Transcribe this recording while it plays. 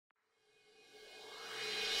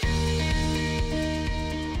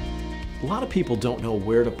lot of people don't know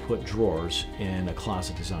where to put drawers in a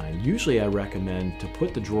closet design. Usually I recommend to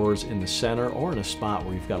put the drawers in the center or in a spot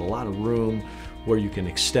where you've got a lot of room where you can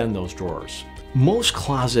extend those drawers. Most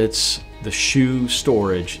closets, the shoe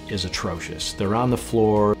storage is atrocious. They're on the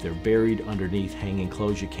floor, they're buried underneath hanging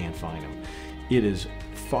clothes, you can't find them. It is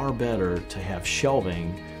far better to have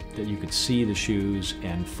shelving that you could see the shoes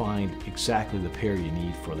and find exactly the pair you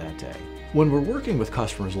need for that day. When we're working with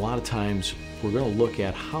customers, a lot of times we're going to look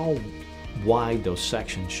at how wide those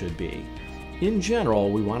sections should be. In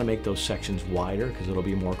general, we want to make those sections wider because it'll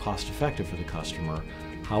be more cost effective for the customer.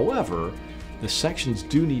 However, the sections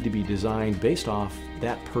do need to be designed based off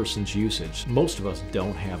that person's usage. Most of us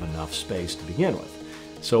don't have enough space to begin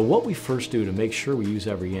with. So what we first do to make sure we use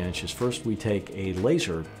every inch is first we take a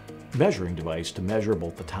laser measuring device to measure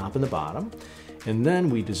both the top and the bottom, and then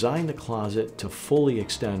we design the closet to fully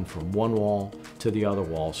extend from one wall to the other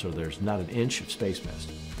wall so there's not an inch of space missed.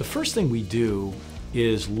 The first thing we do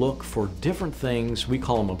is look for different things, we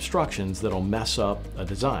call them obstructions, that'll mess up a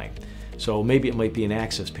design. So maybe it might be an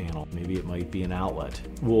access panel, maybe it might be an outlet.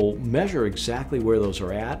 We'll measure exactly where those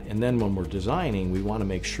are at, and then when we're designing, we want to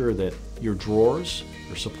make sure that your drawers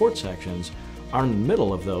or support sections are in the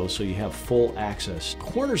middle of those so you have full access.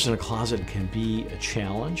 Corners in a closet can be a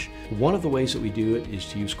challenge. One of the ways that we do it is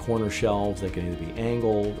to use corner shelves that can either be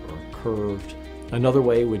angled or curved. Another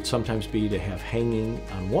way would sometimes be to have hanging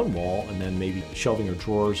on one wall and then maybe shelving or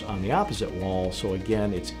drawers on the opposite wall, so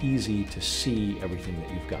again it's easy to see everything that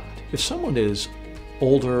you've got. If someone is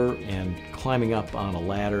older and climbing up on a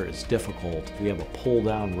ladder is difficult, we have a pull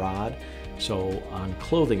down rod. So on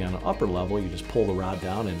clothing on an upper level, you just pull the rod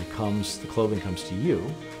down and the clothing comes to you.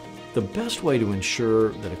 The best way to ensure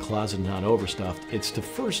that a closet is not overstuffed is to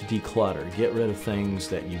first declutter, get rid of things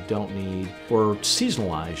that you don't need, or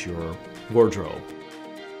seasonalize your wardrobe.